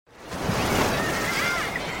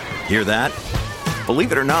Hear that?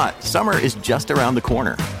 Believe it or not, summer is just around the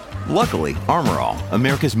corner. Luckily, Armor All,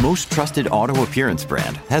 America's most trusted auto appearance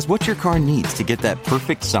brand, has what your car needs to get that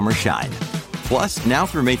perfect summer shine. Plus, now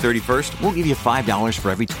through May 31st, we'll give you $5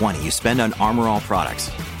 for every $20 you spend on Armor All products.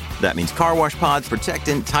 That means car wash pods,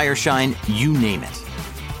 protectant, tire shine, you name it.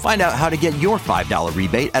 Find out how to get your $5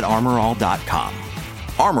 rebate at armorall.com.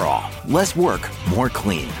 Armor All, less work, more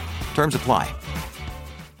clean. Terms apply.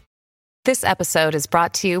 This episode is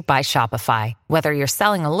brought to you by Shopify. Whether you're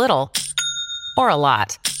selling a little or a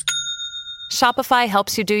lot, Shopify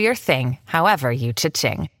helps you do your thing, however you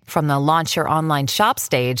cha-ching. From the launch your online shop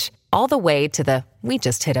stage, all the way to the we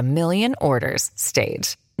just hit 1 million orders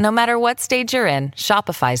stage. No matter what stage you're in,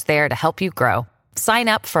 Shopify's there to help you grow. Sign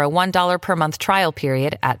up for a $1 per month trial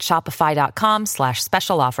period at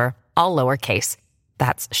shopify.com/special offer, all lowercase.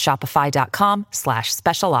 That's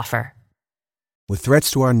shopify.com/special offer. With threats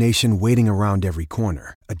to our nation waiting around every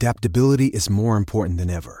corner, adaptability is more important than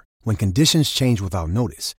ever. When conditions change without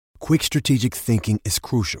notice, quick strategic thinking is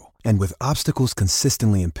crucial. And with obstacles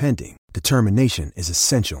consistently impending, determination is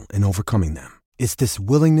essential in overcoming them. It's this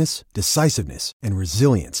willingness, decisiveness, and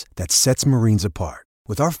resilience that sets Marines apart.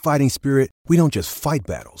 With our fighting spirit, we don't just fight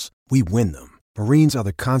battles, we win them. Marines are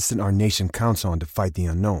the constant our nation counts on to fight the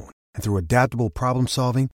unknown. And through adaptable problem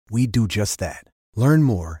solving, we do just that. Learn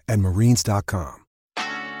more at marines.com.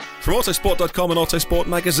 From Autosport.com and Autosport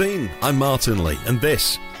Magazine, I'm Martin Lee, and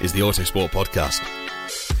this is the Autosport Podcast.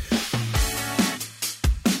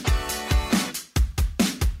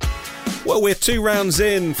 Well, we're 2 rounds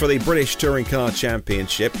in for the British Touring Car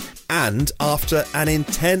Championship, and after an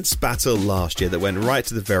intense battle last year that went right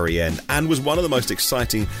to the very end and was one of the most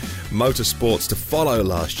exciting motorsports to follow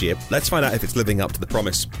last year, let's find out if it's living up to the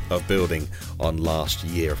promise of building on last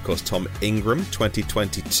year. Of course, Tom Ingram,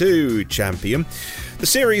 2022 champion. The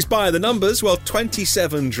series by the numbers, well,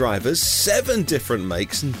 27 drivers, 7 different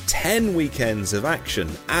makes and 10 weekends of action,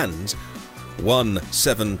 and won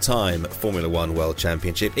 7-time Formula One World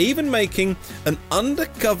Championship, even making an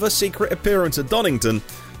undercover secret appearance at Donington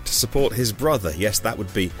to support his brother. Yes, that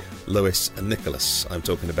would be Lewis and Nicholas I'm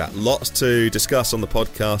talking about. Lots to discuss on the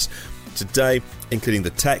podcast today, including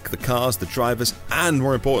the tech, the cars, the drivers, and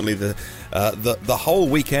more importantly, the whole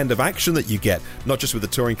weekend of action that you get, not just with the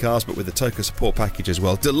touring cars, but with the TOCA support package as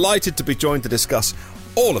well. Delighted to be joined to discuss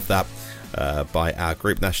all of that by our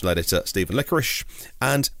Group National Editor, Stephen Lickorish,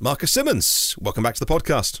 and Marcus Simmons. Welcome back to the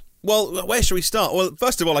podcast. Well, where should we start? Well,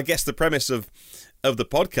 first of all, I guess the premise of the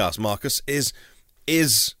podcast, Marcus, is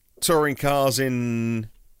touring cars in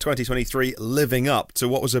 2023 living up to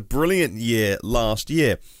what was a brilliant year last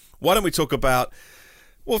year? Why don't we talk about,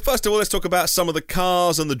 well, first of all, let's talk about some of the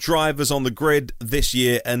cars and the drivers on the grid this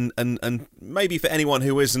year, and maybe for anyone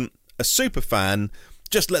who isn't a super fan,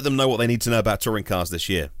 just let them know what they need to know about touring cars this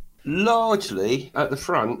year. Largely at the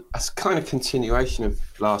front, it's kind of continuation of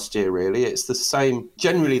last year, really. It's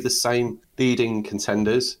generally the same leading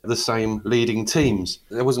contenders, the same leading teams.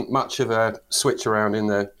 There wasn't much of a switch around in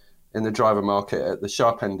the driver market at the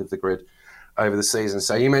sharp end of the grid over the season.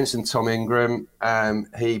 So you mentioned Tom Ingram.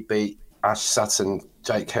 He beat Ash Sutton,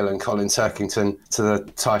 Jake Hill and Colin Turkington to the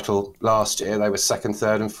title last year. They were 2nd,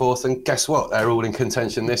 3rd and 4th. And guess what? They're all in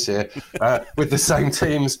contention this year with the same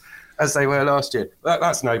teams as they were last year.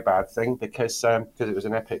 That's no bad thing because it was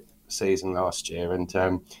an epic season last year, and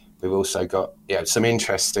we've also got some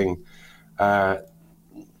interesting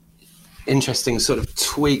sort of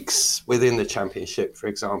tweaks within the championship. For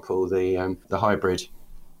example, the hybrid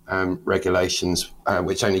regulations,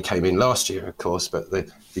 which only came in last year, of course, but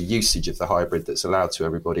the usage of the hybrid that's allowed to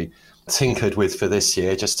everybody tinkered with for this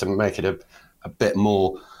year, just to make it a bit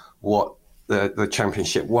more what the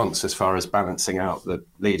championship wants as far as balancing out the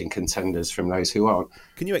leading contenders from those who aren't.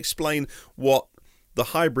 Can you explain what the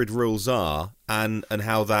hybrid rules are and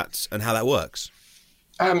how that works?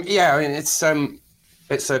 I mean, it's a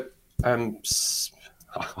I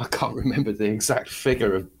can't remember the exact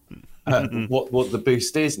figure of what the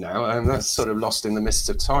boost is now, and that's sort of lost in the mists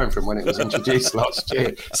of time from when it was introduced last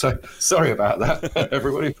year. So sorry about that,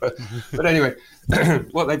 everybody. But anyway,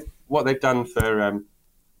 what they've done for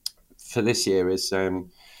this year is, what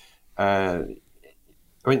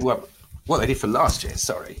they did for last year,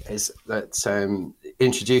 is that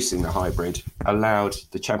introducing the hybrid allowed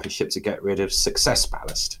the championship to get rid of success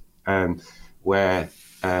ballast, where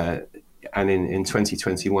and in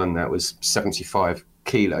 2021 that was 75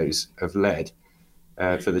 kilos of lead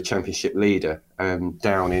for the championship leader,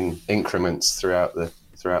 down in increments throughout the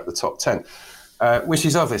top 10, which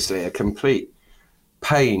is obviously a complete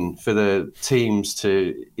pain for the teams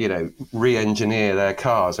to, re-engineer their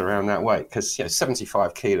cars around that weight, because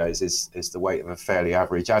 75 kilos is the weight of a fairly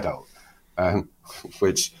average adult,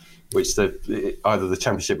 which either the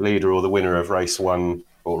championship leader or the winner of race 1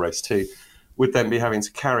 or race 2 would then be having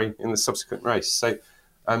to carry in the subsequent race. So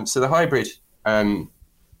the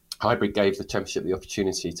hybrid gave the championship the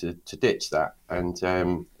opportunity to ditch that,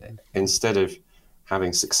 and instead of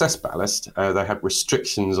having success ballast, they had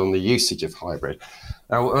restrictions on the usage of hybrid.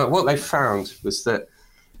 Now, what they found was that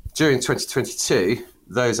during 2022,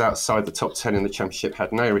 those outside the top 10 in the championship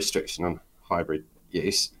had no restriction on hybrid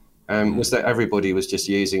use. Was that everybody was just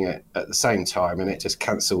using it at the same time, and it just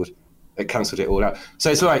cancelled it all out.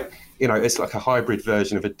 So it's like, it's like a hybrid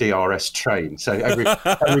version of a DRS train. So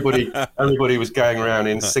everybody was going around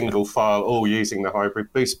in single file, all using the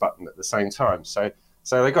hybrid boost button at the same time. So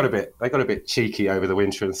they got a bit cheeky over the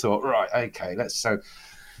winter and thought, right, okay, let's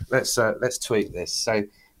tweak this.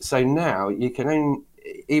 So now you can only,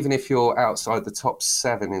 even if you're outside the top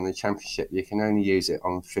 7 in the championship, you can only use it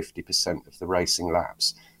on 50% of the racing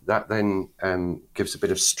laps. That then gives a bit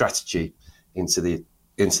of strategy into the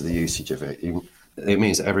usage of it. It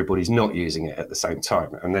means that everybody's not using it at the same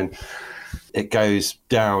time, and then it goes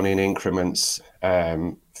down in increments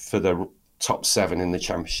for the top 7 in the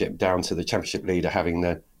championship, down to the championship leader having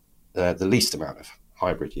the least amount of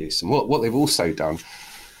hybrid use. And what they've also done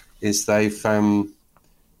is they've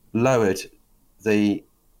lowered the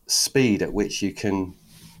speed at which you can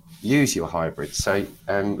use your hybrid. So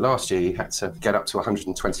last year you had to get up to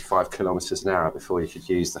 125 kilometres an hour before you could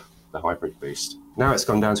use the hybrid boost. Now it's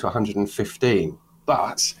gone down to 115,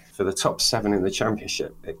 but for the top 7 in the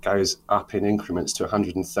championship, it goes up in increments to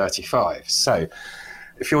 135. So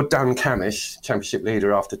if you're Dan Camish, championship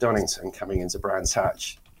leader after Donington, coming into Brands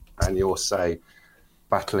Hatch, and you're, say,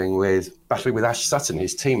 battling with Ash Sutton,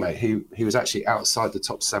 his teammate, who was actually outside the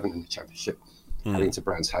top 7 in the championship, heading to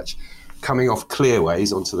Brands Hatch, coming off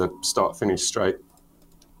clearways onto the start-finish straight,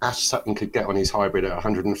 Ash Sutton could get on his hybrid at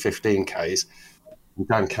 115 Ks. And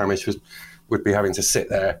Dan Camish would be having to sit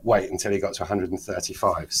there, wait until he got to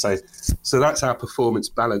 135. So that's our performance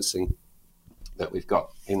balancing that we've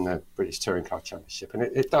got in the British Touring Car Championship, and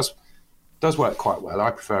it does work quite well. I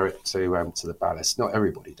prefer it to the ballast. Not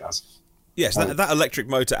everybody does. Yes, that electric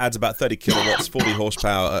motor adds about 30 kilowatts, 40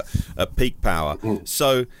 horsepower at peak power.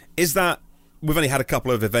 So is that, we've only had a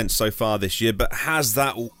couple of events so far this year, but has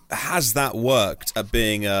that worked at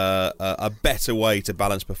being a better way to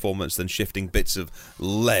balance performance than shifting bits of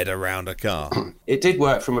lead around a car? It did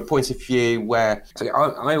work from a point of view where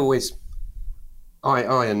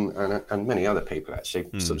I and many other people actually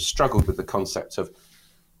sort of struggled with the concept of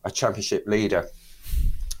a championship leader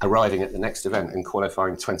arriving at the next event and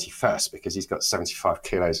qualifying 21st because he's got 75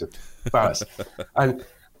 kilos of ballast. And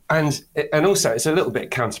also it's a little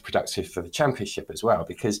bit counterproductive for the championship as well,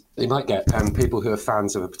 because you might get people who are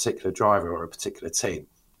fans of a particular driver or a particular team,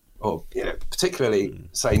 or particularly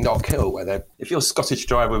say Knock Hill, where if your Scottish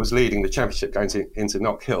driver was leading the championship going into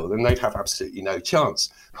Knock Hill, then they'd have absolutely no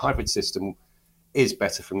chance. Hybrid system is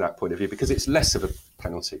better from that point of view because it's less of a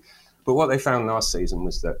penalty. But what they found last season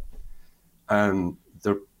was that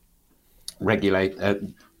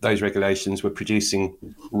those regulations were producing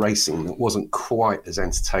racing that wasn't quite as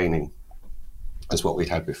entertaining as what we'd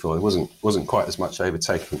had before. There wasn't quite as much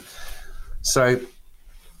overtaking. So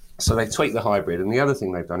they tweaked the hybrid, and the other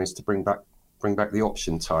thing they've done is to bring back the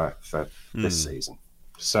option tyre for this season.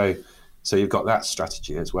 So you've got that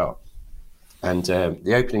strategy as well. And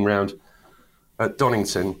the opening round at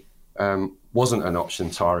Donington wasn't an option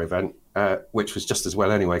tyre event, which was just as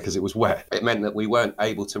well anyway because it was wet. It meant that we weren't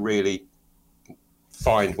able to really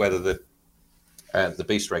find whether the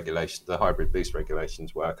boost regulation, the hybrid boost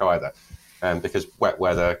regulations work either, because wet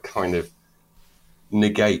weather kind of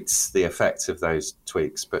negates the effect of those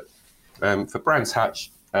tweaks. But for Brands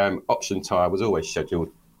Hatch, option tyre was always scheduled.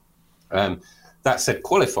 That said,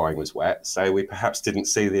 qualifying was wet, so we perhaps didn't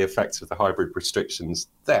see the effects of the hybrid restrictions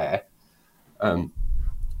there.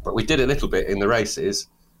 But we did a little bit in the races,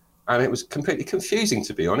 and it was completely confusing,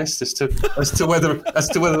 to be honest, as to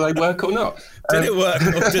whether they work or not. Did it work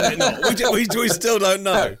or did it not? We still don't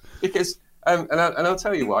know. No, because and I'll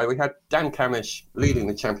tell you why. We had Dan Camish leading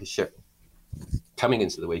the championship coming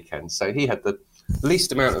into the weekend, so he had the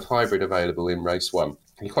least amount of hybrid available in race 1.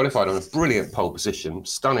 He qualified on a brilliant pole position,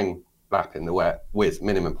 stunning lap in the wet with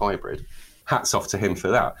minimum hybrid. Hats off to him for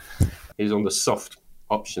that. He was on the soft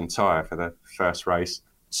option tyre for the first race,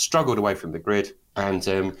 struggled away from the grid, and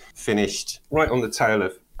finished right on the tail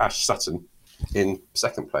of Ash Sutton in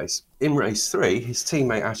second place. In race 3, his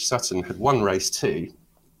teammate Ash Sutton had won race 2,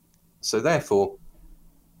 so therefore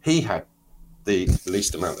he had the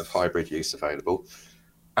least amount of hybrid use available.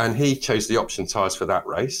 And he chose the option tyres for that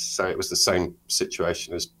race. So it was the same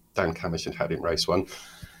situation as Dan Cammish had in race 1.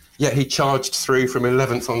 Yet he charged through from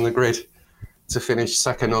 11th on the grid to finish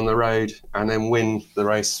second on the road and then win the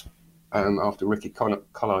race after Ricky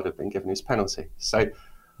Collard had been given his penalty. So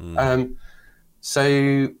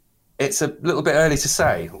so it's a little bit early to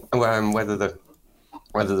say whether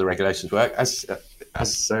the regulations work. As I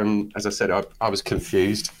said, I was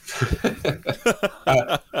confused.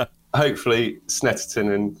 Hopefully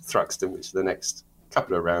Snetterton and Thruxton, which are the next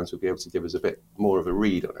couple of rounds, will be able to give us a bit more of a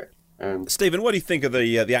read on it. Stephen, what do you think of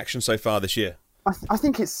the action so far this year? I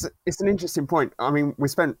think it's an interesting point. I mean, we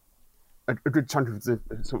spent a good chunk of the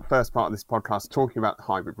sort of first part of this podcast talking about the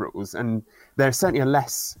hybrid rules, and there's certainly a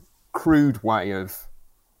less crude way of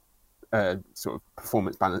sort of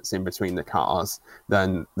performance balancing between the cars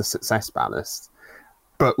than the success ballast.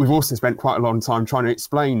 But we've also spent quite a long time trying to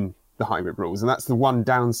explain the hybrid rules, and that's the one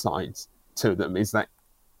downside to them, is that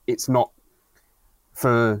it's not,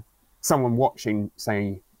 for someone watching,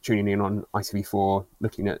 say, tuning in on ITV4,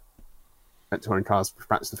 looking at touring cars for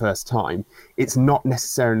perhaps the first time, it's not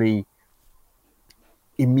necessarily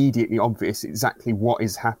immediately obvious exactly what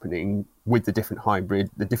is happening with the different hybrid,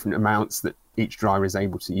 the different amounts that each driver is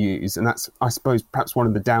able to use. And that's, I suppose, perhaps one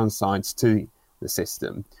of the downsides to the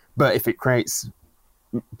system. But if it creates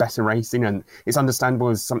better racing, and it's understandable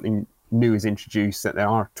as something new is introduced, that there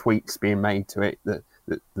are tweaks being made to it, that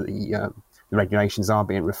the regulations are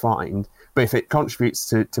being refined. But if it contributes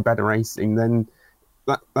to better racing, then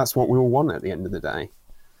that's what we all want at the end of the day.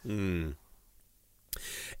 In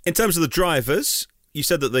terms of the drivers, you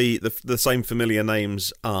said that the same familiar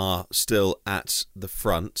names are still at the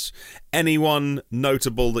front. Anyone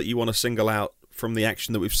notable that you want to single out from the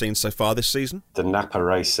action that we've seen so far this season? The Napa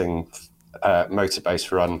Racing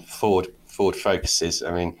Motorbase run, Ford Focuses.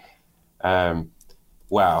 I mean,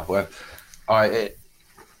 wow. Well, I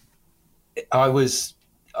always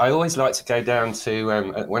like to go down to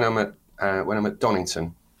when I'm at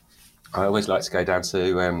Donington. I always like to go down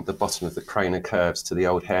to the bottom of the Craner Curves to the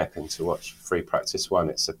old hairpin to watch Free Practice 1.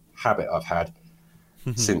 It's a habit I've had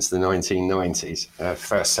since the 1990s.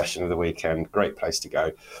 First session of the weekend, great place to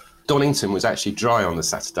go. Donington was actually dry on the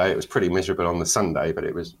Saturday. It was pretty miserable on the Sunday, but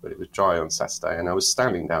it was dry on Saturday. And I was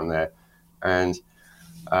standing down there, and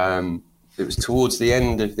it was towards the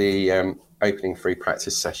end of the opening Free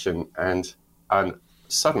Practice session, and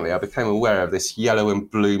suddenly I became aware of this yellow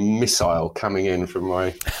and blue missile coming in from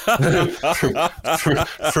my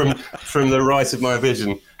from the right of my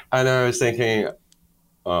vision, and I was thinking,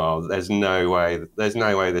 oh, there's no way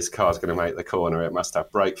this car's going to make the corner. It must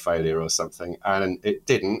have brake failure or something. And it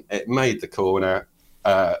didn't. It made the corner,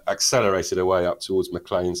 accelerated away up towards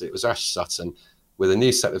McLean's. It was Ash Sutton with a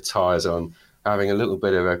new set of tyres on, having a little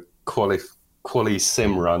bit of a quali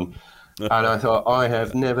sim run. And I thought, I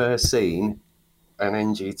have never seen an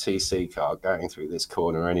NGTC car going through this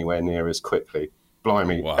corner anywhere near as quickly.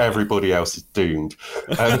 Blimey, wow. Everybody else is doomed.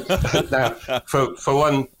 Now, for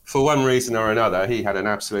one reason or another, he had an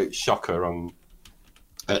absolute shocker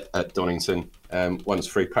at Donington once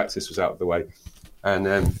Free Practice was out of the way. And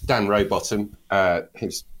Dan Rowbottom,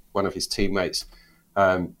 one of his teammates,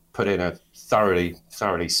 put in a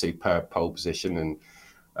thoroughly superb pole position,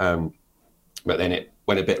 and but then it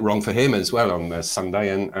went a bit wrong for him as well on Sunday,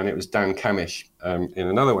 and it was Dan Cammish in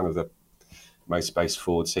another one of the Motorbase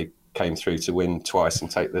Fords. He came through to win twice and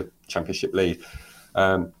take the championship lead.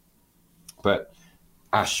 But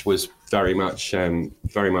Ash was very much on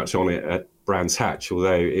it at Brands Hatch,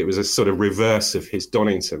 although it was a sort of reverse of his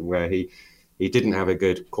Donington, where he didn't have a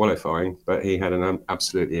good qualifying, but he had an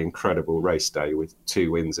absolutely incredible race day with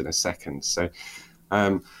 2 wins and a second. So,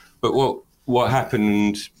 but what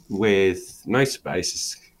happened with Motorbase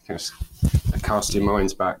is kind of cast your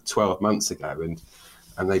minds back 12 months ago,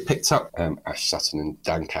 and they picked up Ash Sutton and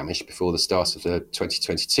Dan Cammish before the start of the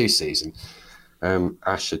 2022 season.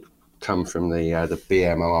 Ash had come from the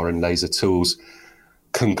BMR and Laser Tools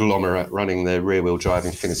conglomerate running the rear-wheel drive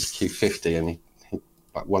Infiniti Q50, and he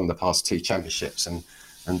won the past 2 championships,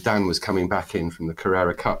 and Dan was coming back in from the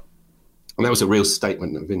Carrera Cup. And that was a real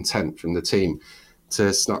statement of intent from the team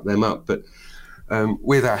to snap them up. But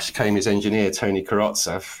with Ash came his engineer, Tony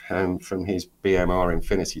Carrozza, from his BMR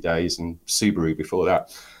Infiniti days and Subaru before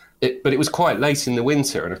that. But it was quite late in the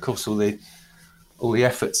winter, and of course all the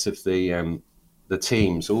efforts of the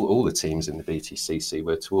teams, all the teams in the BTCC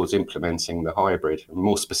were towards implementing the hybrid, and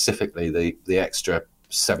more specifically the extra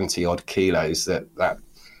 70 odd kilos that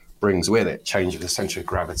brings with it, change of the centre of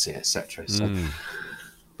gravity, etc. So,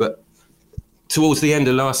 but towards the end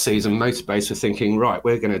of last season, Motorbase were thinking, right,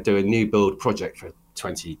 we're going to do a new build project for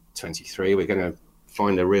 2023, we're going to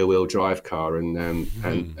find a rear-wheel drive car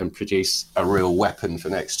and produce a real weapon for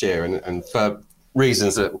next year. And for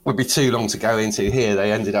reasons that would be too long to go into here,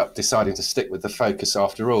 they ended up deciding to stick with the Focus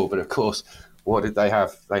after all. But of course, what did they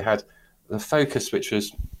have? They had the Focus, which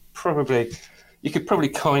was probably, you could probably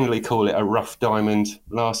kindly call it a rough diamond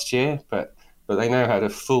last year, but they now had a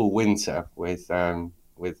full winter with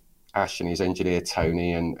Ash and his engineer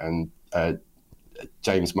Tony and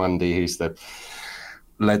James Mundy, who's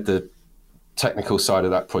led the technical side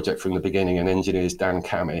of that project from the beginning, and engineers Dan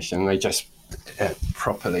Camish, and they just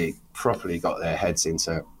properly got their heads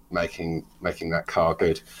into making that car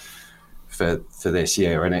good for this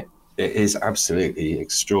year. And it is absolutely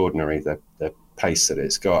extraordinary, the pace that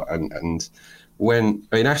it's got. And when,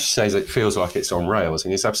 I mean, Ash says it feels like it's on rails,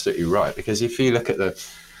 and he's absolutely right, because if you look at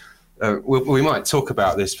we might talk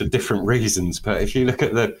about this for different reasons, but if you look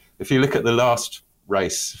at the last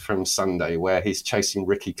race from Sunday, where he's chasing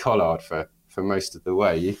Ricky Collard for most of the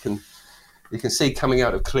way, you can see coming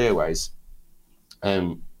out of Clearways,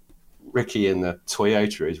 Ricky in the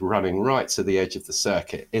Toyota is running right to the edge of the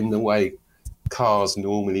circuit in the way cars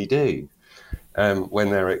normally do when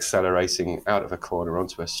they're accelerating out of a corner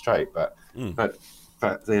onto a straight. But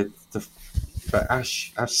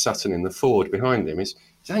Ash Sutton in the Ford behind him is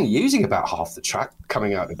only using about half the track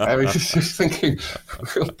coming out of there. He's just thinking,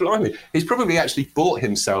 blimey, he's probably actually bought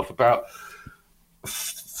himself about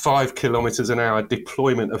 5 kilometres an hour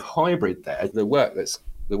deployment of hybrid there. The work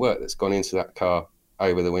that's gone into that car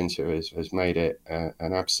over the winter has made it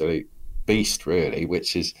an absolute beast, really,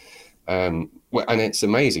 which is, and it's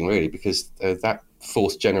amazing, really, because that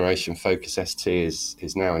fourth generation Focus ST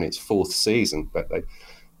is now in its fourth season, but they've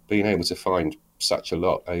been able to find such a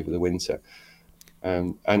lot over the winter.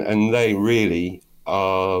 And they really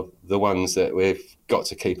are the ones that we've got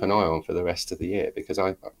to keep an eye on for the rest of the year, because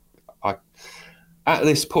I at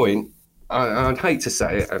this point, I'd hate to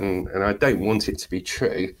say it, and I don't want it to be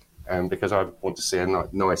true, because I want to see a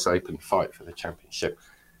nice open fight for the championship.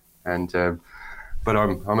 And but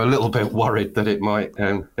I'm a little bit worried that it might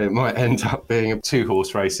end up being a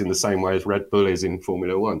 2-horse race in the same way as Red Bull is in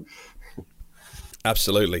Formula One.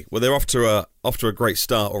 Absolutely. Well, they're off to a great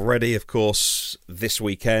start already. Of course, this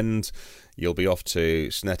weekend you'll be off to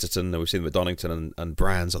Snetterton. We've seen the Donington and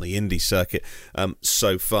Brands on the Indy circuit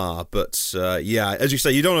so far. But yeah, as you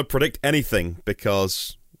say, you don't want to predict anything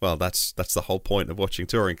because, well, that's the whole point of watching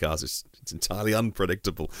touring cars. It's entirely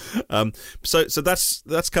unpredictable. So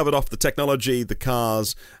that's covered off the technology, the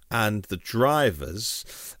cars, and the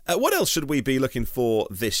drivers. What else should we be looking for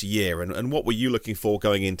this year, and what were you looking for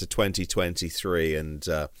going into 2023, and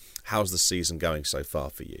how's the season going so far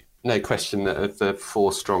for you? No question that of the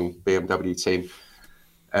 4-strong BMW team,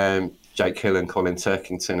 Jake Hill and Colin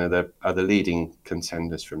Turkington are the leading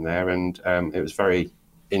contenders from there, and it was very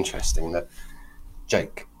interesting that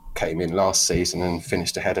Jake came in last season and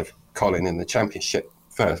finished ahead of Colin in the championship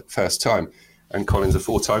first time, and Colin's a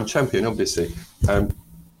 4-time champion, obviously.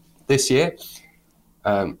 This year,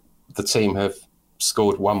 the team have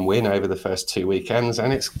scored 1 win over the first 2 weekends,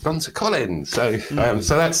 and it's gone to Colin. So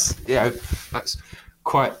that's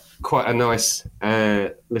quite a nice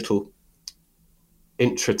little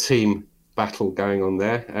intra-team battle going on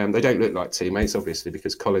there. They don't look like teammates, obviously,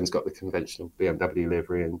 because Colin's got the conventional BMW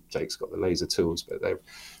livery and Jake's got the laser tools, but they're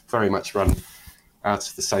very much run out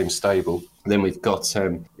of the same stable. Then we've got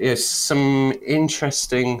some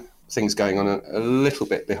interesting things going on a little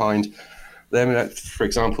bit behind them. For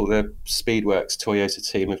example, the Speedworks Toyota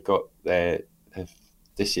team have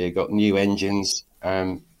this year got new engines,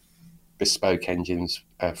 bespoke engines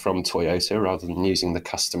from Toyota rather than using the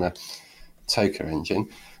customer Toka engine.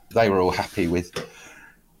 They were all happy with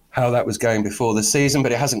how that was going before the season,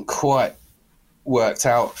 but it hasn't quite worked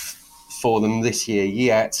out for them this year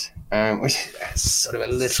yet, which is sort of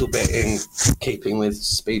a little bit in keeping with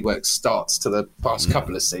Speedworks' starts to the past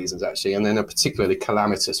couple of seasons, actually, and then a particularly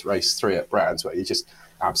calamitous race 3 at Brands where you just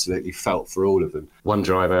absolutely felt for all of them. One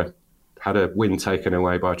driver had a win taken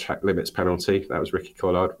away by a track limits penalty. That was Ricky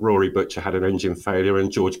Collard. Rory Butcher had an engine failure,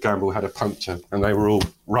 and George Gamble had a puncture, and they were all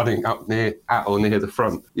running up at or near the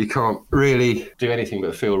front. You can't really do anything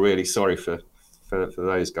but feel really sorry for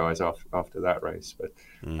those guys after that race. But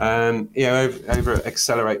over at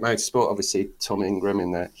Accelerate Motorsport, obviously Tom Ingram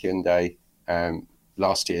in the Hyundai,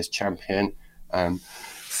 last year's champion,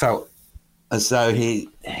 felt as though he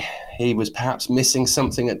was perhaps missing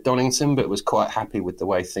something at Donington, but was quite happy with the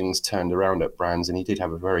way things turned around at Brands, and he did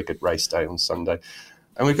have a very good race day on Sunday.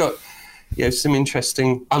 And we've got some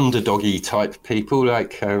interesting underdoggy type people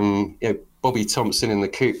like Bobby Thompson in the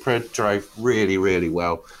Cupra drove really, really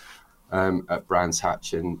well at Brands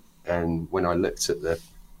Hatch, and and when I looked at the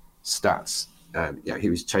stats, he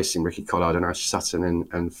was chasing Ricky Collard and Ash Sutton,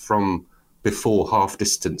 and from before half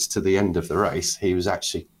distance to the end of the race, he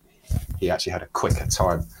actually had a quicker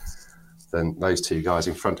time than those two guys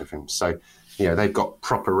in front of him. So, they've got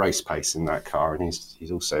proper race pace in that car, and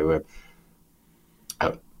he's also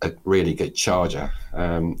a really good charger.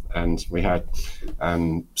 And we had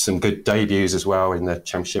some good debuts as well in the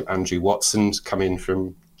championship. Andrew Watson's come in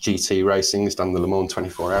from GT Racing. He's done the Le Mans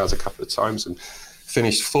 24 Hours a couple of times and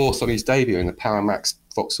finished fourth on his debut in the Power Max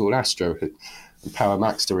Vauxhall Astro. And Power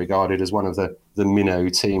Max are regarded as one of the minnow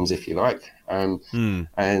teams, if you like. So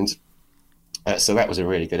that was a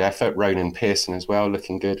really good effort. Ronan Pearson as well,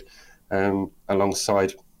 looking good,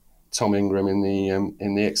 alongside Tom Ingram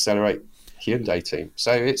in the Accelerate Hyundai team.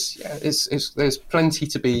 So it's there's plenty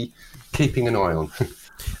to be keeping an eye on.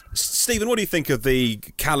 Stephen, what do you think of the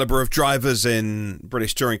calibre of drivers in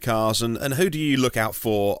British touring cars, and who do you look out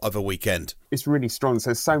for of a weekend? It's really strong. So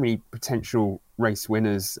there's so many potential race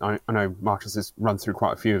winners. I know Marcus has run through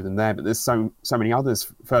quite a few of them there, but there's so many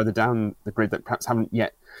others further down the grid that perhaps haven't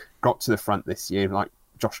yet got to the front this year, like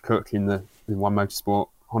Josh Cook in One Motorsport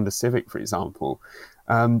Honda Civic, for example.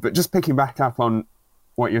 But just picking back up on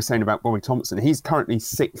what you're saying about Bobby Thompson, he's currently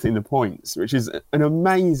 6th in the points, which is an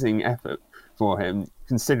amazing effort for him,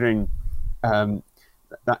 considering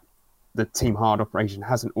that the Team Hard operation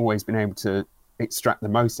hasn't always been able to extract the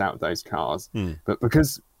most out of those cars. But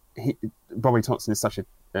because Bobby Thompson is such a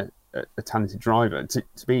talented driver, to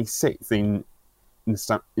be 6th in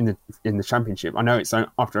the championship, I know it's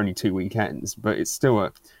after only 2 weekends, but it's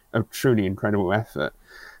still a truly incredible effort.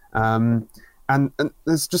 And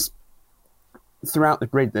there's just, throughout the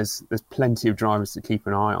grid, there's plenty of drivers to keep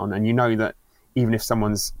an eye on, and you know that even if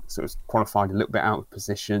someone's sort of qualified a little bit out of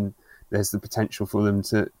position, there's the potential for them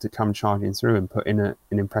to come charging through and put in an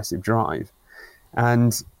impressive drive.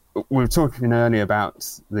 And we were talking earlier about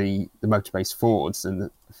the motor-based Fords and the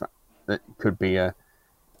fact that it could be an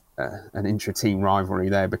intra-team rivalry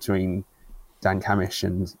there between Dan Camish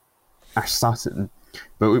and Ash Sutton.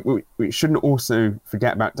 But we shouldn't also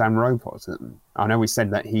forget about Dan Rowbottom. I know we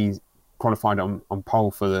said that he qualified on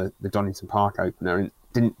pole for the Donington Park opener and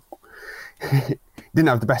didn't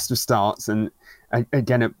have the best of starts. And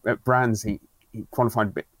again, at Brands, he qualified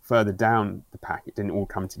a bit further down the pack. It didn't all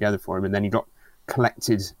come together for him. And then he got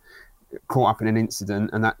caught up in an incident,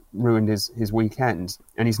 and that ruined his weekend.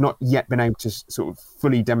 And he's not yet been able to sort of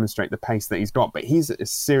fully demonstrate the pace that he's got. But he's a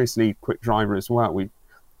seriously quick driver as well. We've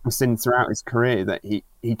seen throughout his career that he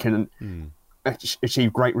can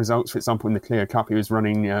achieve great results. For example, in the Clio Cup, he was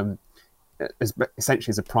running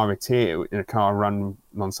essentially as a privateer in a car run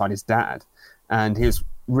alongside his dad, and he was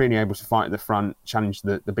really able to fight at the front, challenge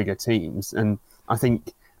the bigger teams. And I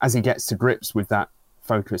think as he gets to grips with that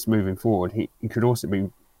focus moving forward, he could also be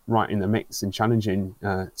right in the mix and challenging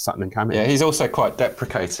Sutton and Camish. Yeah, he's also quite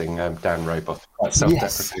deprecating, Dan Rowbottom, quite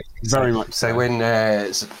self-deprecating. Yes, very much so. When,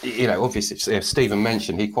 obviously, Stephen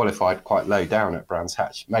mentioned he qualified quite low down at Brands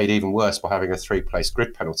Hatch, made even worse by having a 3-place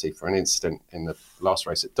grid penalty for an incident in the last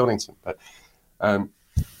race at Donington. But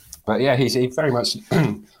yeah, he very much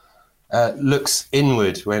looks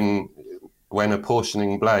inward when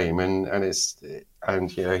apportioning blame, and he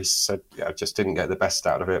said, I just didn't get the best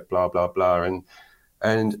out of it, blah blah blah,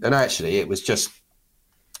 and actually it was just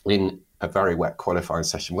in a very wet qualifying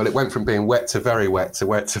session. Well, it went from being wet to very wet to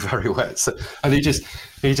wet to very wet, and he just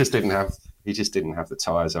didn't have the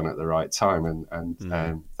tyres on at the right time, and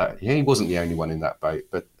that, he wasn't the only one in that boat.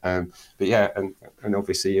 But yeah, and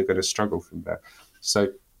obviously you're going to struggle from there. So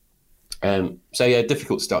yeah,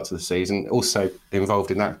 difficult start to the season. Also involved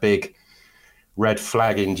in that big red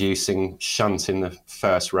flag inducing shunt in the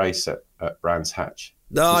first race at Brands Hatch.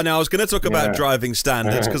 No, I was going to talk about driving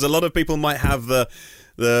standards, because a lot of people might have the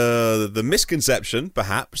misconception,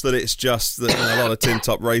 perhaps, that it's just that a lot of tin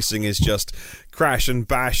top racing is just crash and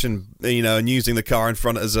bash and and using the car in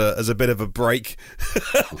front as a bit of a brake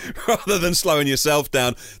rather than slowing yourself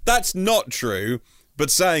down. That's not true. But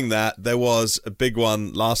saying that, there was a big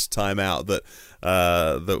one last time out that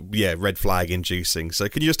red flag inducing. So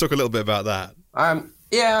can you just talk a little bit about that? I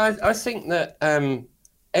think that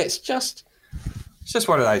it's just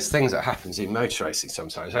one of those things that happens in motor racing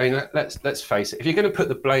sometimes. I mean, let's face it. If you're going to put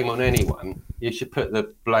the blame on anyone, you should put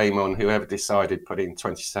the blame on whoever decided putting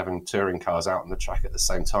 27 touring cars out on the track at the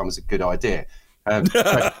same time is a good idea. In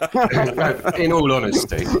all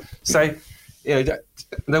honesty, so.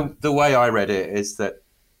 The way I read it is that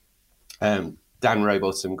Dan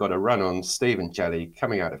Rowbottom got a run on Stephen Jelly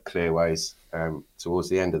coming out of Clearways towards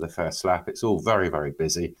the end of the first lap. It's all very, very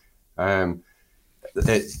busy.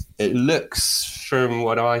 it looks, from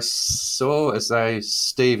what I saw, as though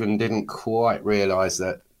Stephen didn't quite realise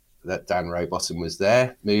that Dan Rowbottom was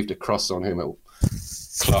there, moved across on him at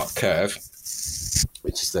Clark Curve,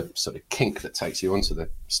 which is the sort of kink that takes you onto the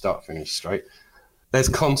start-finish straight. There's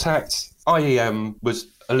contact. I was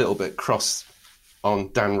a little bit cross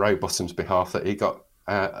on Dan Rowbottom's behalf that he got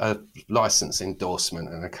a licence endorsement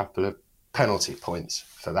and a couple of penalty points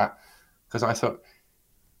for that, because I thought,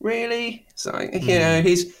 really? So, you know,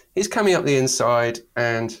 he's coming up the inside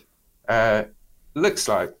and looks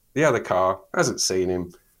like the other car hasn't seen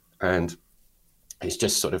him, and he's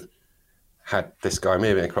just sort of had this guy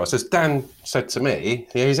moving across. As Dan said to me,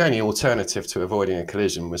 his only alternative to avoiding a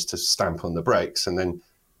collision was to stamp on the brakes, and then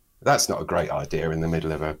that's not a great idea in the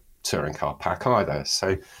middle of a touring car pack either.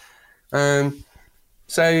 So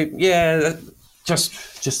yeah,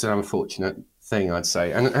 just an unfortunate thing, I'd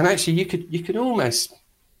say. And actually, you could almost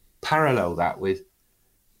parallel that with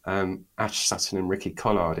Ash Sutton and Ricky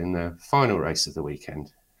Collard in the final race of the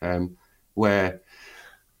weekend, where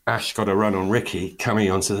Ash got a run on Ricky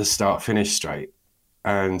coming onto the start-finish straight,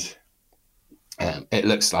 and it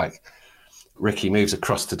looks like Ricky moves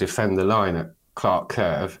across to defend the line at Clark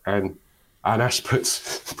Curve, and Ash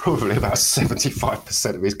puts probably about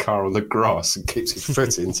 75% of his car on the grass and keeps his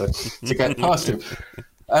foot in to get past him.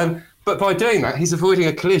 But by doing that, he's avoiding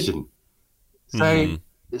a collision. So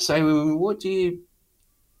what do you?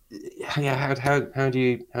 Yeah, how do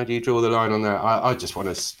you draw the line on that? I just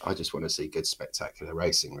want to see good, spectacular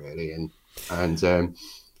racing, really, and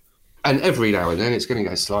every now and then it's going to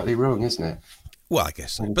go slightly wrong, isn't it? Well, I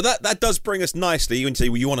guess so. But that does bring us nicely. You say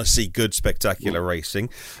you want to see good, spectacular racing.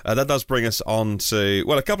 That does bring us on to,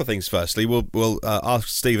 well, a couple of things. Firstly, we'll ask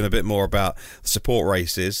Stephen a bit more about the support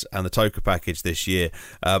races and the TOCA package this year.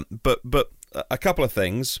 But a couple of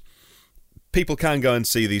things. People can go and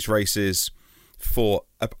see these races for,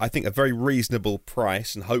 I think, a very reasonable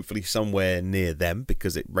price, and hopefully somewhere near them,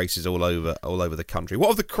 because it races all over the country. What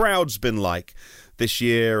have the crowds been like this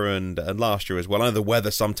year and last year as well? I know the weather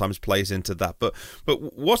sometimes plays into that, but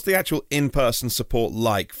what's the actual in-person support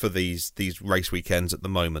like for these race weekends at the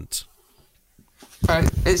moment?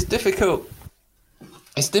 It's difficult.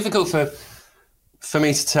 It's difficult for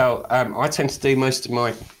me to tell. I tend to do most of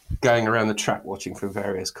my going around the track watching from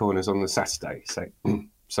various corners on the Saturday. So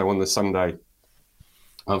on the Sunday,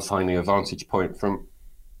 I'm finding a vantage point from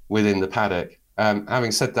within the paddock.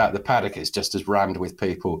 Having said that, the paddock is just as rammed with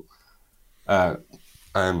people,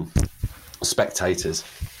 spectators,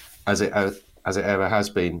 as it ever has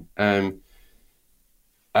been. I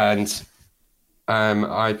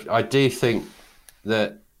do think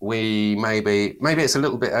that we maybe it's a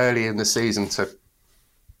little bit early in the season to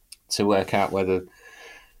work out whether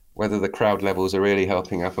the crowd levels are really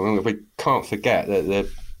helping up. I mean, we can't forget that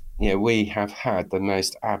we have had the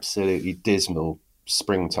most absolutely dismal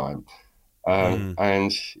springtime.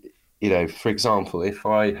 And, for example, if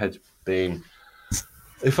I had been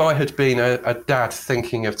a dad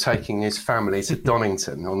thinking of taking his family to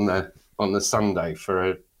Donington on the Sunday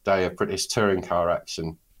for a day of British touring car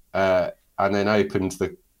action, and then opened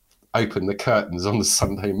the curtains on the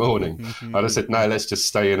Sunday morning, I'd have said, no, let's just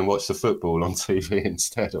stay in and watch the football on TV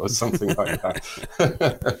instead, or something like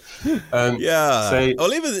that.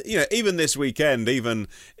 Well, even this weekend, a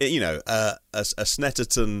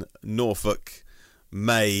Snetterton Norfolk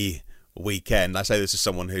May weekend. I say this as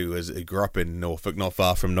someone who grew up in Norfolk, not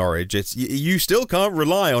far from Norwich. You still can't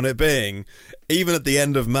rely on it being, even at the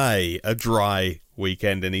end of May, a dry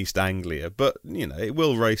weekend in East Anglia. But it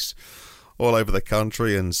will race all over the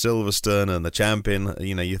country, and Silverstone and the Champion,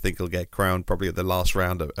 you think he'll get crowned probably at the last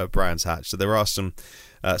round of Brands Hatch. So there are some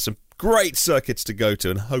great circuits to go to,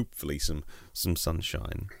 and hopefully some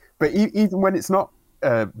sunshine. But even when it's not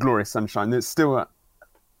glorious sunshine, there's still a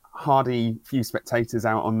hardy few spectators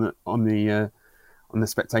out on the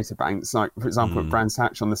spectator banks. Like, for example, at Brands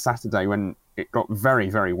Hatch on the Saturday, when it got very,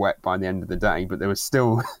 very wet by the end of the day, but there was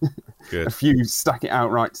still a few stuck it out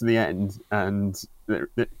right to the end, and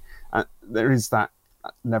there is that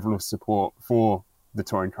level of support for the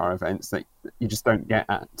touring car events that you just don't get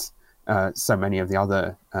at so many of the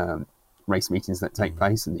other race meetings that take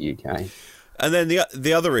place in the UK. And then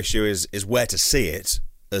the other issue is where to see it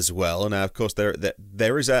as well. Now, of course,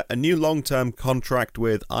 there is a new long-term contract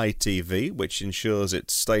with ITV, which ensures it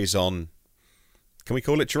stays on. Can we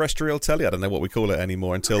call it terrestrial telly? I don't know what we call it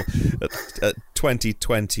anymore until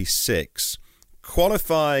 2026.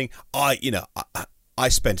 Qualifying, I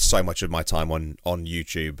spend so much of my time on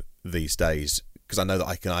YouTube these days because I know that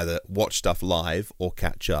I can either watch stuff live or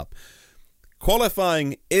catch up.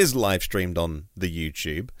 Qualifying is live streamed on the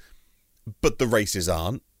YouTube, but the races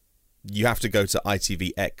aren't. you have to go to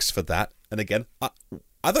ITVX for that. And again, I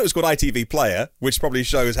thought it was called ITV Player, which probably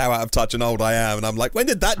shows how out of touch and old I am. And I'm like, when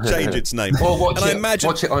did that change its name? Or watch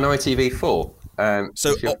it on ITV4.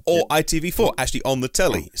 Or ITV4, actually on the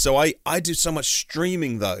telly. So I do so much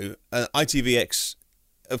streaming, though. ITVX,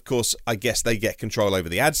 of course, I guess they get control over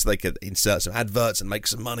the ads, so they could insert some adverts and make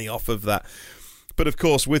some money off of that. But, of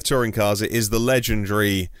course, with touring cars, it is the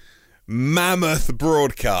legendary mammoth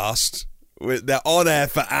broadcast. They're on air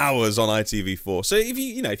for hours on ITV4. So if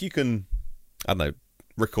you can, I don't know,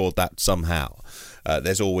 record that somehow,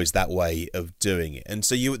 there's always that way of doing it. And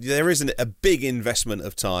so there isn't a big investment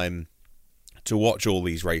of time to watch all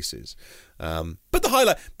these races. But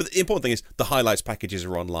the important thing is the highlights packages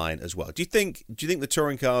are online as well. Do you think the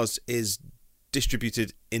touring cars is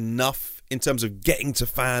distributed enough in terms of getting to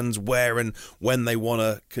fans where and when they want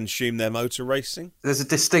to consume their motor racing? There's a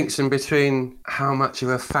distinction between how much of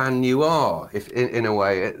a fan you are, if in a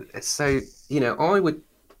way. So,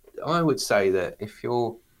 I would say that if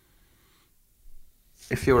you're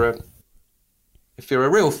a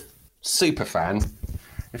real super fan,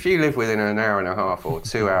 if you live within an hour and a half or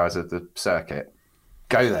 2 hours of the circuit,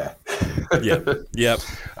 go there. Yep.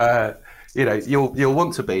 You'll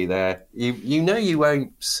want to be there. You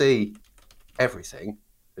won't see everything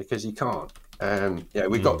because you can't.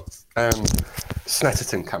 We've got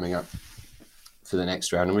Snetterton coming up for the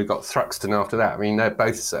next round, and we've got Thruxton after that. I mean, they're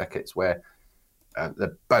both circuits where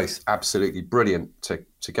they're both absolutely brilliant to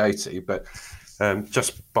go to, but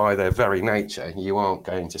just by their very nature, you aren't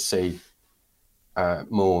going to see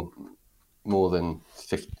more than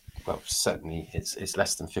 50. Well, certainly it's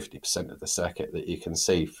less than 50% of the circuit that you can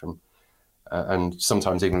see from, and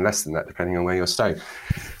sometimes even less than that, depending on where you're staying,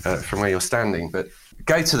 from where you're standing. But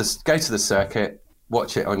go to the circuit,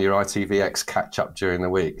 watch it on your ITVX catch up during the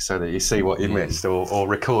week, so that you see what you missed, or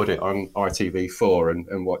record it on ITV4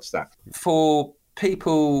 and watch that. For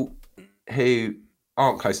people who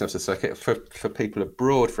aren't close enough to the circuit, for people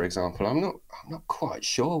abroad, for example, I'm not quite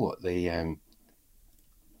sure what the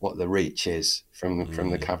reach is from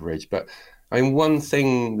the coverage. But I mean, one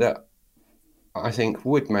thing that I think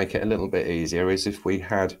would make it a little bit easier is if we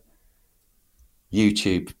had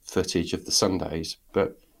YouTube footage of the Sundays,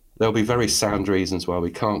 but there'll be very sound reasons why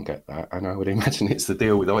we can't get that, and I would imagine it's the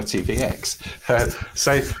deal with ITVX.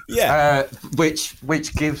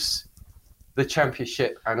 Which gives the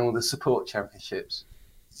championship and all the support championships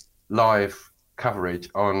live coverage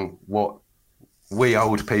on what we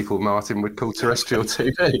old people, Martin, would call terrestrial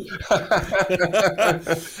TV.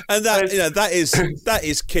 And that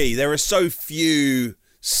is key. There are so few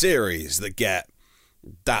series that get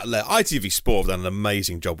that level. ITV Sport have done an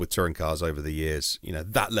amazing job with touring cars over the years.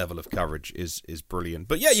 That level of coverage is brilliant.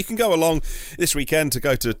 But yeah, you can go along this weekend to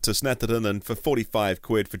go to Snetterton, and for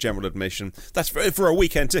 £45 for general admission, that's for a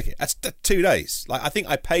weekend ticket. That's 2 days. Like, I think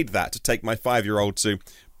I paid that to take my 5-year-old to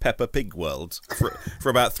Peppa Pig World for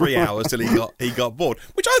about 3 hours till he got bored,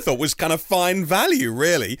 which I thought was kind of fine value,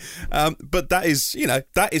 really. But that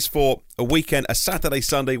is for a weekend, a Saturday,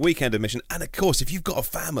 Sunday weekend admission. And of course, if you've got a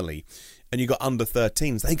family and you've got under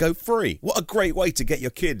 13s, they go free. What a great way to get your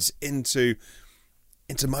kids into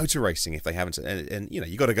motor racing if they haven't. And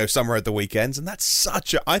you got to go somewhere at the weekends, and that's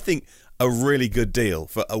I think a really good deal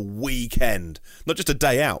for a weekend, not just a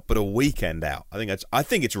day out, but a weekend out. I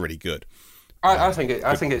think it's really good. I think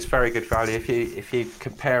it's very good value if you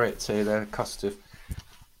compare it to the cost of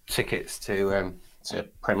tickets to a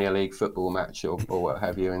Premier League football match or what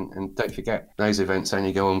have you, and don't forget those events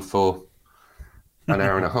only go on for an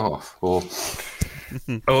hour and a half or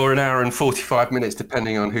an hour and 45 minutes,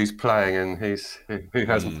 depending on who's playing and who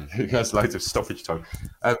has loads of stoppage time.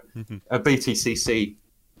 A BTCC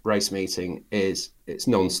race meeting it's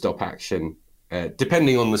non-stop action,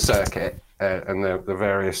 depending on the circuit and the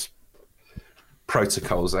various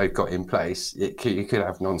protocols they've got in place. You could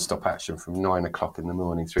have non-stop action from 9 o'clock in the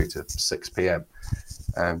morning through to 6 p.m.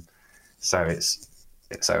 So it's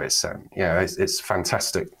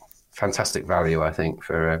fantastic value, I think,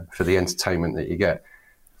 for the entertainment that you get.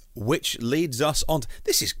 Which leads us on.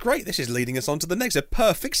 This is great. This is leading us on to the next. A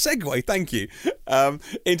perfect segue. Thank you.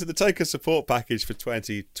 Into the Toker support package for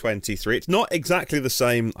 2023. It's not exactly the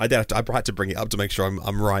same. I had to bring it up to make sure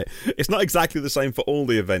I'm right. It's not exactly the same for all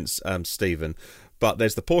the events, Stephen. But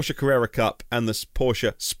there's the Porsche Carrera Cup and the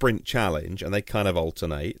Porsche Sprint Challenge, and they kind of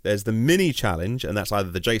alternate. There's the Mini Challenge, and that's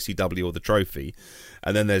either the JCW or the Trophy.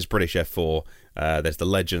 And then there's British F4. There's the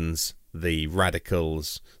Legends, the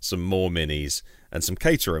Radicals, some more Minis, and some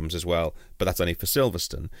Caterhams as well, but that's only for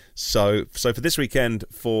Silverstone. So for this weekend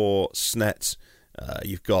for SNET,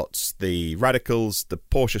 you've got the Radicals, the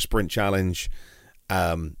Porsche Sprint Challenge,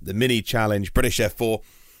 the Mini Challenge, British F4.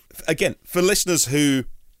 again, for listeners who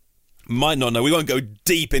might not know, we won't go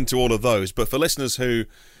deep into all of those, but for listeners who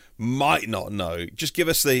might not know, just give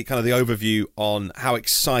us the kind of the overview on how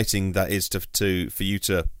exciting that is for you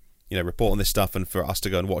to report on this stuff and for us to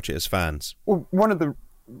go and watch it as fans. Well, one of the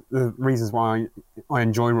reasons why I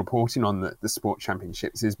enjoy reporting on the sport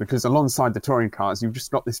championships is because alongside the touring cars, you've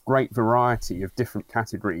just got this great variety of different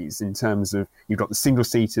categories in terms of, you've got the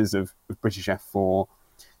single-seaters of British F4,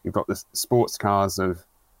 you've got the sports cars of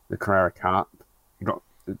the Carrera Cup, you've got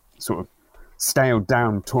the sort of scaled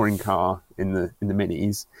down touring car in the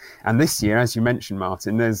minis. And this year, as you mentioned,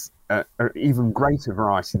 Martin, there's an even greater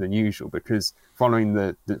variety than usual, because following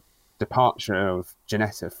the departure of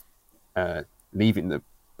Ginetta leaving the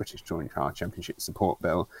British Touring Car Championship support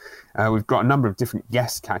bill, we've got a number of different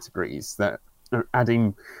guest categories that are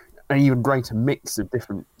adding an even greater mix of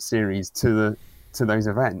different series to those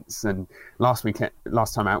events. And last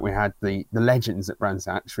time out, we had the Legends at Brands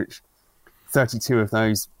Hatch, which 32 of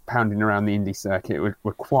those pounding around the Indy circuit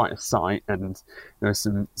were quite a sight, and there was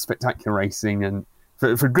some spectacular racing, and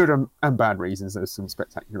for good and bad reasons, there was some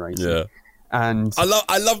spectacular racing. Yeah. And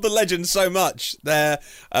I love the Legends so much. They're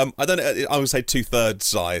I don't know, I would say 2/3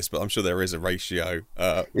 size, but I'm sure there is a ratio.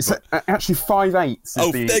 It's actually 5/8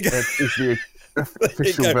 is the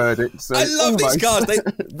official verdict. So I love these cars. They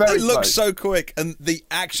look close. So quick, and the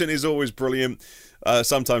action is always brilliant.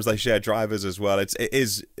 Sometimes they share drivers as well.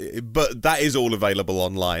 But that is all available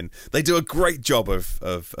online. They do a great job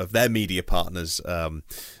of their media partners.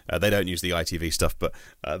 They don't use the ITV stuff, but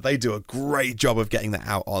they do a great job of getting that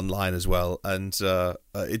out online as well. And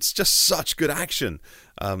it's just such good action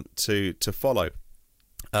to follow.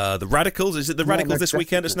 The Radicals, is it the Radicals this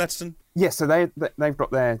weekend at Snetterton? Yeah, so they've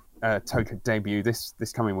got their TOCA debut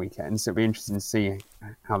this coming weekend. So it'll be interesting to see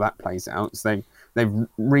how that plays out. So they've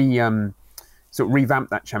sort of revamped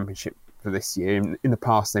that championship for this year. In the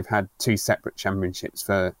past, they've had two separate championships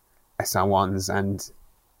for SR1s and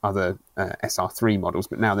other SR3 models,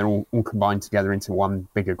 but now they're all combined together into one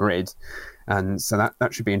bigger grid. And so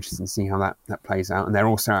that should be interesting to see how that plays out. And they're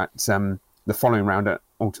also at the following round at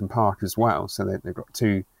Alton Park as well. So they've got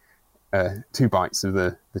two bites of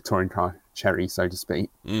the touring car cherry, so to speak.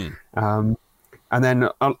 And then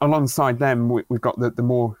alongside them, we've got the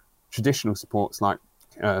more traditional sports like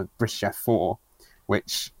British F4,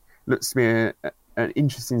 which looks to be an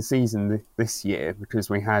interesting season this year, because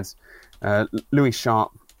we had Louis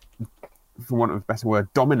Sharp, for want of a better word,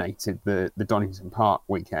 dominated the Donington Park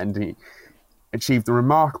weekend. He achieved the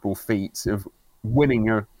remarkable feat of winning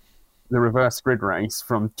the reverse grid race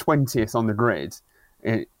from 20th on the grid.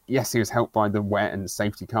 Yes, he was helped by the wet and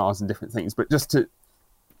safety cars and different things, but just to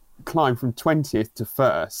climb from 20th to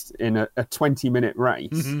first in a 20-minute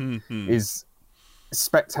race is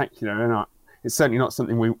spectacular, and it's certainly not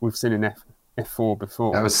something we've seen in F4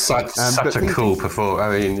 before. That was such a cool performance.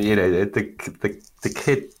 I mean, the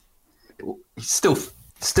kid, he's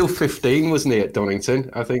still 15, wasn't he, at Donington?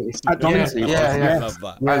 I think. At Donington, yeah. I love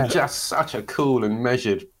that. And just such a cool and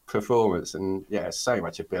measured performance, and so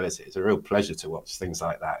much ability. It's a real pleasure to watch things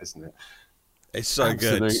like that, isn't it? It's so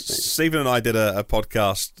Absolutely. good. Stephen and I did a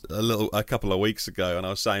podcast a couple of weeks ago, and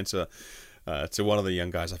I was saying to one of the young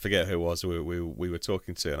guys, I forget who it was, we were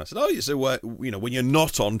talking to, and I said, so when you're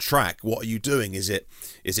not on track, what are you doing? Is it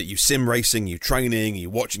you sim racing, you training, you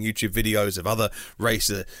watching YouTube videos of other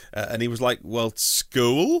racers? And he was like, well,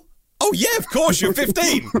 school? Oh yeah, of course, you're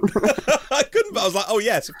 15. I couldn't, but I was like, oh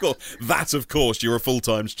yes, of course. That, of course, you're a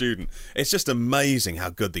full-time student. It's just amazing how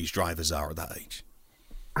good these drivers are at that age.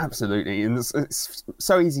 Absolutely, and it's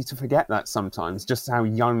so easy to forget that sometimes, just how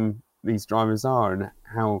young these drivers are and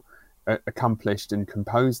how accomplished and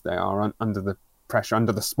composed they are under the pressure,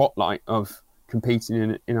 under the spotlight of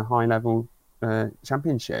competing in a high-level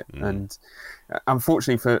championship. And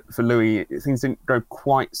unfortunately for Louis, things didn't go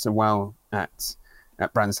quite so well at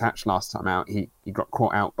Brands Hatch last time out. He got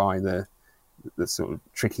caught out by the sort of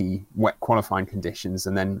tricky wet qualifying conditions,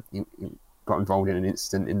 and then he got involved in an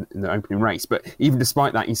incident in the opening race. But even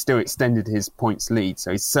despite that, he still extended his points lead,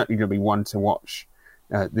 so he's certainly going to be one to watch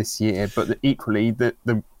this year. But equally,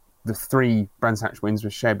 the 3 Brands Hatch wins were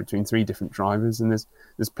shared between 3 different drivers, and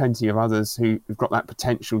there's plenty of others who've got that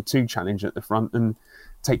potential to challenge at the front and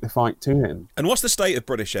take the fight to him. And what's the state of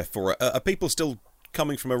British F4? Are people still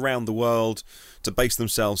coming from around the world to base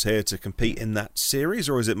themselves here to compete in that series,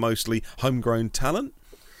 or is it mostly homegrown talent?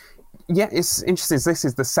 Yeah, it's interesting. This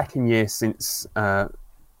is the second year since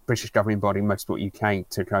British governing body Motorsport UK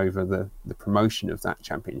took over the promotion of that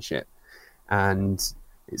championship, and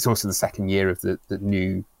it's also the second year of the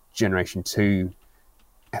new Generation 2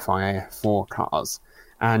 FIA F4 cars,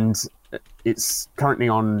 and it's currently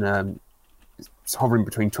on it's hovering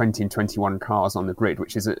between 20 and 21 cars on the grid,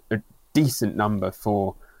 which is a decent number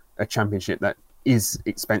for a championship that is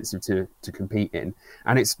expensive to compete in.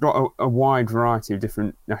 And it's got a wide variety of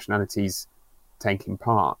different nationalities taking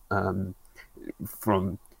part,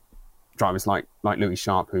 from drivers like Louis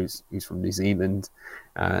Sharp, who's from New Zealand,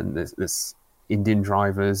 and there's Indian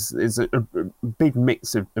drivers. There's a big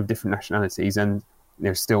mix of different nationalities, and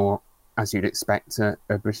there's still, as you'd expect, a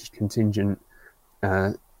British contingent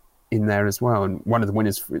in there as well. And one of the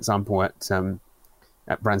winners, for example,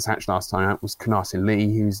 at Brands Hatch last time out was Kanata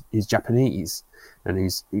Lee, who's Japanese, and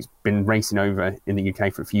who's been racing over in the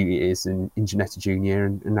UK for a few years in Ginetta Junior,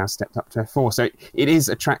 and now stepped up to F4. So it is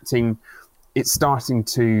attracting. It's starting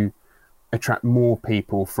to attract more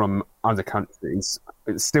people from other countries.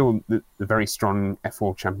 It's still the very strong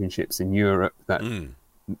F4 championships in Europe that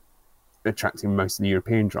attracting most of the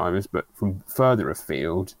European drivers, but from further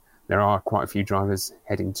afield, there are quite a few drivers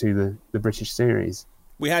heading to the British Series.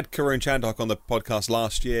 We had Karun Chandhok on the podcast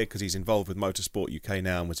last year because he's involved with Motorsport UK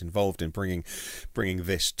now and was involved in bringing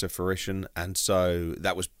this to fruition. And so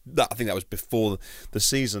I think that was before the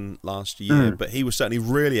season last year. But he was certainly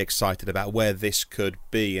really excited about where this could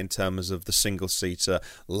be in terms of the single-seater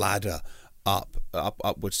ladder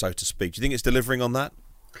upwards, so to speak. Do you think it's delivering on that?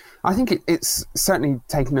 I think it's certainly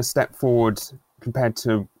taken a step forward compared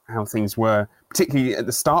to how things were, particularly at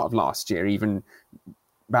the start of last year. Even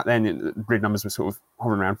back then, the grid numbers were sort of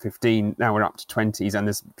hovering around 15. Now we're up to 20s, and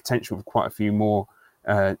there's potential for quite a few more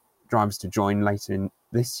drivers to join later in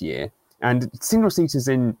this year. And single-seaters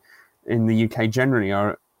in the UK generally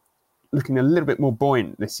are looking a little bit more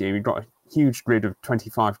buoyant this year. We've got a huge grid of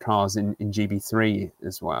 25 cars in GB3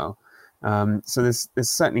 as well. So there's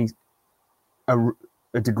certainly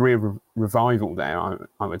a degree of revival there,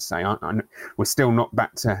 I would say. We're still not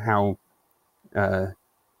back to how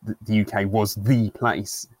the UK was the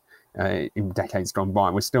place in decades gone by.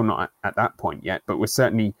 We're still not at that point yet, but we're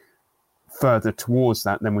certainly further towards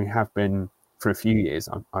that than we have been for a few years,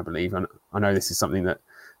 I believe. And I know this is something that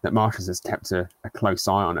Marshall's has kept a close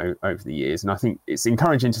eye on over the years. And I think it's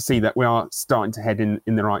encouraging to see that we are starting to head in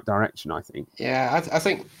the right direction, I think. Yeah, I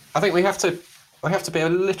think we have to be a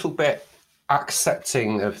little bit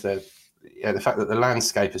accepting of the fact that the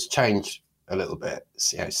landscape has changed a little bit,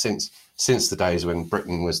 since the days when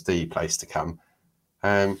Britain was the place to come.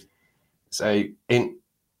 So in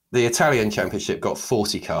the Italian Championship got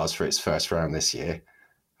 40 cars for its first round this year,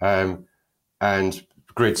 and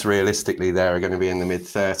grids realistically there are going to be in the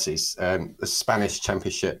mid-30s. The Spanish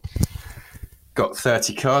Championship got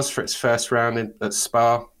 30 cars for its first round at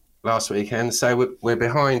Spa last weekend, so we're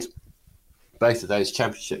behind both of those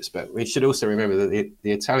championships. But we should also remember that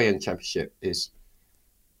the Italian Championship is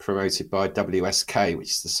promoted by WSK,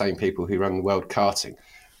 which is the same people who run the World Karting.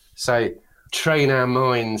 So train our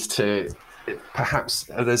minds to perhaps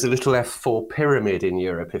there's a little F4 pyramid in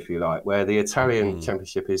Europe, if you like, where the Italian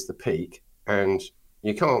Championship is the peak, and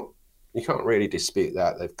you can't really dispute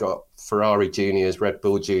that. They've got Ferrari juniors, Red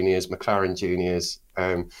Bull juniors, McLaren juniors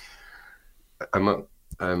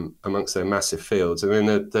amongst their massive fields, and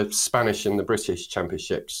then the Spanish and the British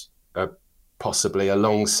championships are possibly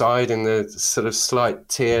alongside in the sort of slight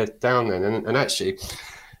tier down then. And actually,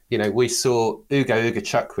 we saw Ugo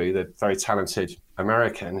Chukwu, the very talented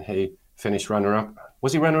American, who finished runner-up.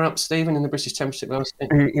 Was he runner-up, Stephen, in the British Championship last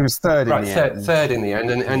year? He was third in the end. Third in the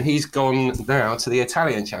end, and he's gone now to the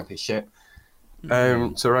Italian Championship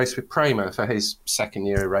to race with Prema for his second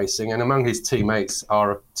year of racing. And among his teammates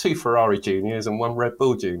are 2 Ferrari juniors and 1 Red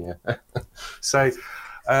Bull junior. So,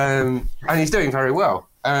 and he's doing very well.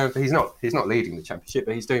 He's not leading the championship,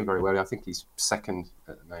 but he's doing very well. I think he's second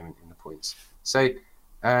at the moment in the points. So,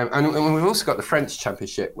 and we've also got the French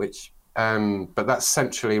Championship, which, but that's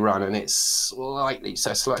centrally run, and it's slightly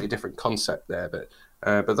different concept there.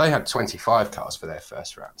 But they had 25 cars for their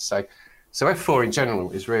first round. So F4 in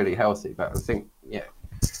general is really healthy. But I think,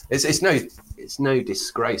 it's no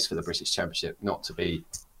disgrace for the British Championship not to be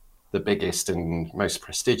the biggest and most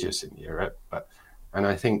prestigious in Europe. And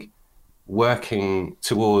I think working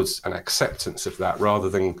towards an acceptance of that rather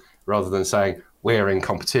than saying we're in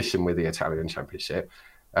competition with the Italian Championship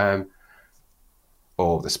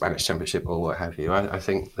or the Spanish Championship or what have you. I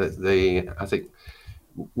think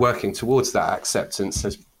working towards that acceptance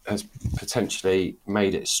has potentially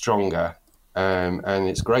made it stronger, and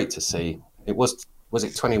it's great to see. It was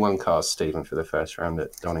it 21 cars, Stephen, for the first round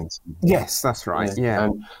at Donington? Yes, that's right. Yeah.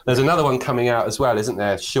 And there's another one coming out as well, isn't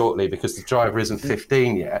there, shortly, because the driver isn't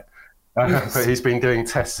 15 yet. But he's been doing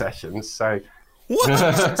test sessions, so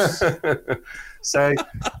What? So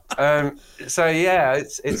yeah,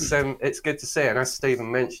 it's good to see. And as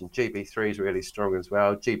Stephen mentioned, GB3 is really strong as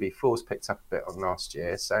well. GB4's picked up a bit on last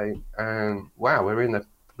year. So wow, we're in the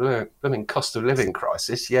blooming cost of living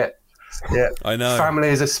crisis. Yet, I know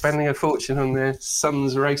families are spending a fortune on their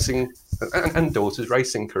sons' racing and daughters'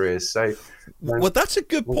 racing careers. So. Well, that's a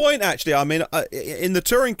good point, actually. I mean, in the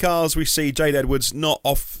touring cars, we see Jade Edwards not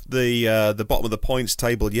off the bottom of the points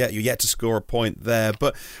table yet. You're yet to score a point there,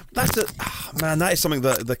 but that is something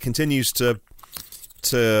that continues to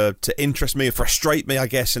interest me, frustrate me, I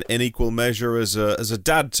guess, in equal measure. As a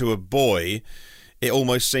dad to a boy, it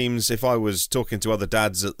almost seems, if I was talking to other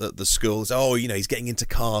dads at the schools, oh, you know, he's getting into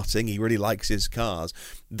karting, he really likes his cars.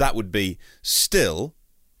 That would be still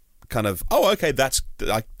kind of, oh, okay, that's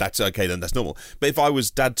okay then, that's normal. But if I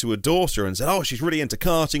was dad to a daughter and said, oh, she's really into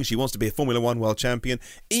karting, she wants to be a Formula One world champion,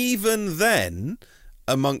 even then,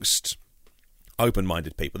 amongst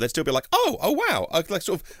open-minded people, they'd still be like, oh wow, like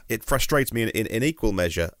sort of, it frustrates me in equal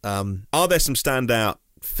measure. Are there some standout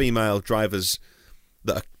female drivers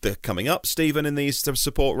that are coming up, Stephen, in these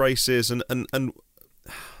support races? And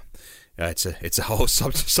it's a whole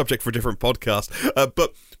subject for a different podcast.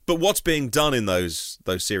 But what's being done in those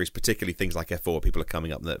series, particularly things like F4, where people are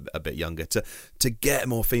coming up a bit younger, to get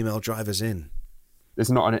more female drivers in?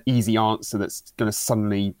 There's not an easy answer that's going to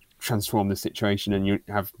suddenly transform the situation, and you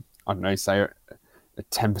have, I don't know, say a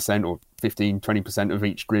 10% or 15, 20% of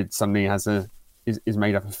each grid suddenly is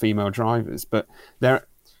made up of female drivers. But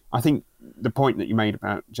I think the point that you made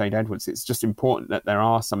about Jade Edwards, it's just important that there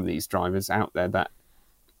are some of these drivers out there that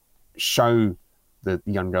show the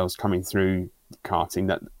young girls coming through karting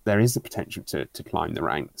that there is the potential to climb the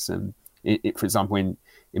ranks. And for example, in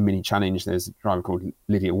Mini Challenge, there's a driver called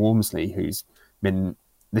Lydia Wormsley who's been,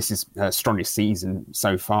 this is her strongest season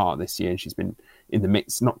so far this year, and she's been in the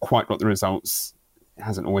mix, not quite got the results, it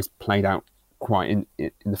hasn't always played out quite in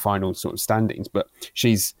the final sort of standings, but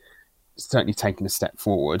she's certainly taken a step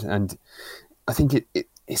forward. And I think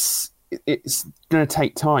it's going to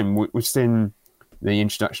take time. We've seen the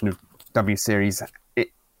introduction of W Series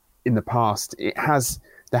in the past. There has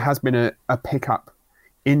been a pickup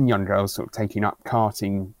in young girls sort of taking up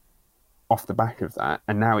karting off the back of that,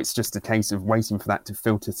 and now it's just a case of waiting for that to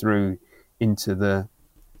filter through into the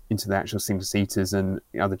actual single seaters and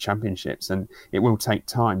the other championships. And it will take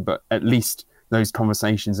time, but at least those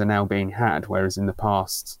conversations are now being had, whereas in the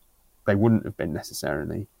past they wouldn't have been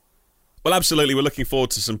necessarily. Well, absolutely. We're looking forward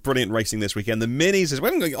to some brilliant racing this weekend. The minis, we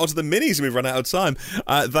haven't got onto the minis and we've run out of time.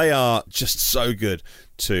 They are just so good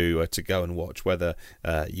to go and watch, whether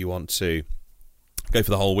you want to go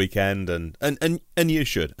for the whole weekend, and you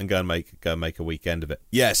should, and go and make a weekend of it.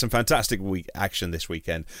 Yeah, some fantastic action this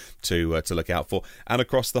weekend to look out for, and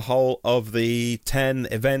across the whole of the 10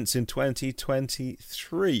 events in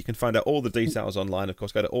 2023. You can find out all the details online. Of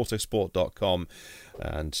course, go to autosport.com,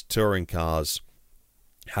 and Touring Cars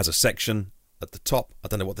has a section at the top. I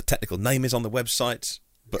don't know what the technical name is on the website,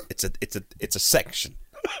 but it's a section.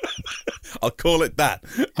 I'll call it that.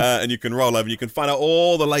 And you can roll over. You can find out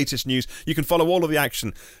all the latest news. You can follow all of the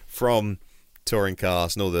action from Touring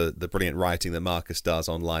Cars and all the brilliant writing that Marcus does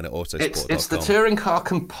online at autosport.com. It's the touring car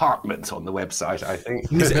compartment on the website, I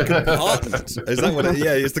think. Is it a compartment? Is that what it is?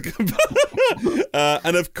 Yeah, it's the compartment.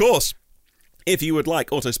 And of course, if you would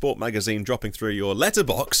like Autosport magazine dropping through your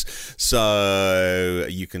letterbox, so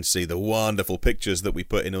you can see the wonderful pictures that we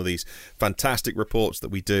put in all these fantastic reports that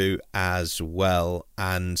we do as well.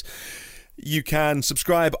 And you can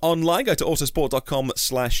subscribe online. Go to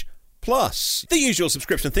autosport.com/plus. The usual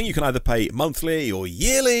subscription thing. You can either pay monthly or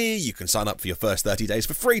yearly. You can sign up for your first 30 days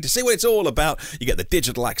for free to see what it's all about. You get the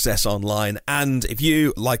digital access online. And if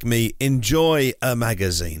you, like me, enjoy a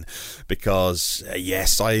magazine, because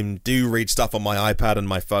yes, I do read stuff on my iPad and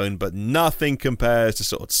my phone, but nothing compares to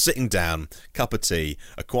sort of sitting down, cup of tea,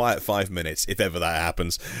 a quiet 5 minutes, if ever that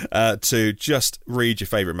happens, to just read your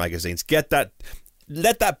favourite magazines.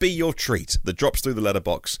 Let that be your treat that drops through the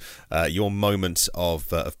letterbox, your moment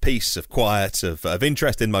of peace, of quiet, of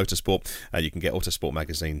interest in motorsport. You can get Autosport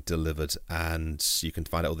magazine delivered, and you can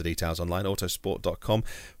find out all the details online,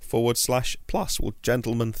 autosport.com/plus. Well,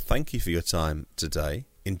 gentlemen, thank you for your time today.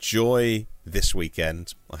 Enjoy this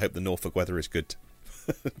weekend. I hope the Norfolk weather is good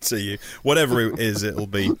to you. Whatever it is, it'll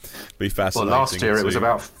be fascinating. Well, last year it was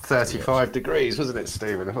about 35 degrees, wasn't it,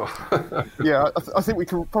 Stephen? Yeah, I think we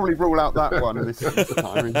can probably rule out that one this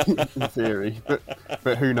time in theory, but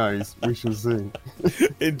who knows? We shall see.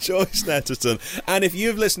 Enjoy Snetterton. And if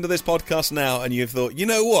you've listened to this podcast now and you've thought, you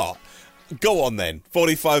know what? Go on then,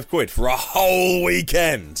 45 quid for a whole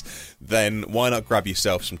weekend. Then why not grab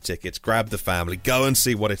yourself some tickets, grab the family, go and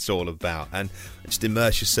see what it's all about, and just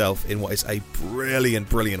immerse yourself in what is a brilliant,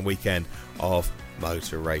 brilliant weekend of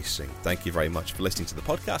motor racing. Thank you very much for listening to the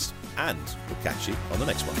podcast, and we'll catch you on the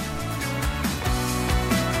next one.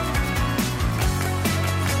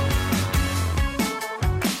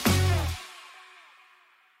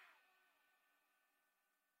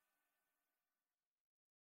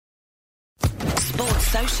 Sports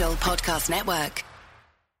Social Podcast Network.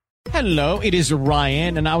 Hello, it is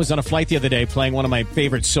Ryan, and I was on a flight the other day playing one of my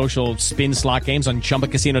favorite social spin slot games on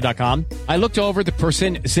ChumbaCasino.com. I looked over at the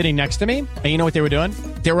person sitting next to me, and you know what they were doing?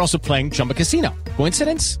 They were also playing Chumba Casino.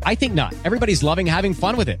 Coincidence? I think not. Everybody's loving having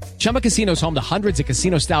fun with it. Chumba Casino is home to hundreds of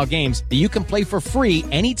casino-style games that you can play for free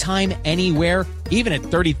anytime, anywhere, even at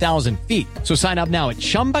 30,000 feet. So sign up now at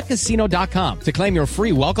ChumbaCasino.com to claim your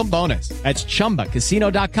free welcome bonus. That's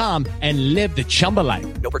ChumbaCasino.com and live the Chumba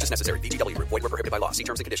life. No purchase necessary. VGW. Void where prohibited by law. See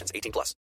terms and conditions. 18+.